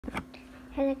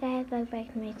Hello guys, welcome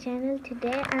back to my channel.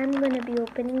 Today I'm gonna be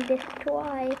opening this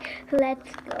toy. Let's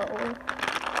go.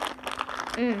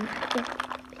 It's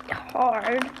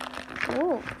hard.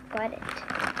 Ooh, got it.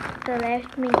 So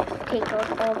let me take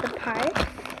out all the parts.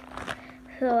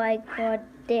 So I got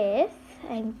this.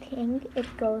 I think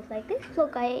it goes like this.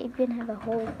 Look, I even have a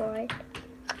hole for it.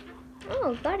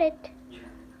 Oh, got it.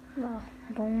 Well,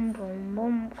 boom, boom,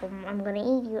 boom, boom. I'm gonna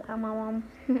eat you, mom.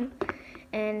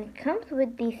 And it comes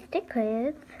with these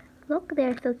stickers. Look,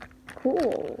 they're so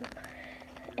cool.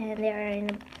 And they are in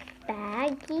a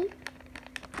baggie,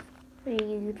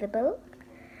 reusable.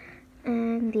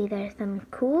 And these are some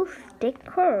cool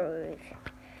stickers.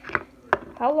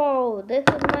 Hello, this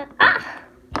is my...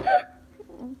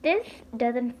 This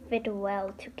doesn't fit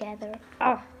well together.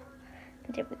 There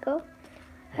we go.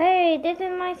 Hey, this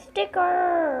is my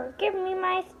sticker. Give me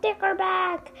my sticker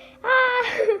back.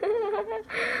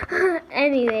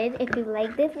 Anyways, if you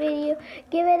like this video,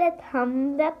 give it a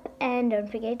thumbs up and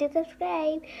don't forget to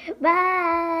subscribe.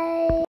 Bye.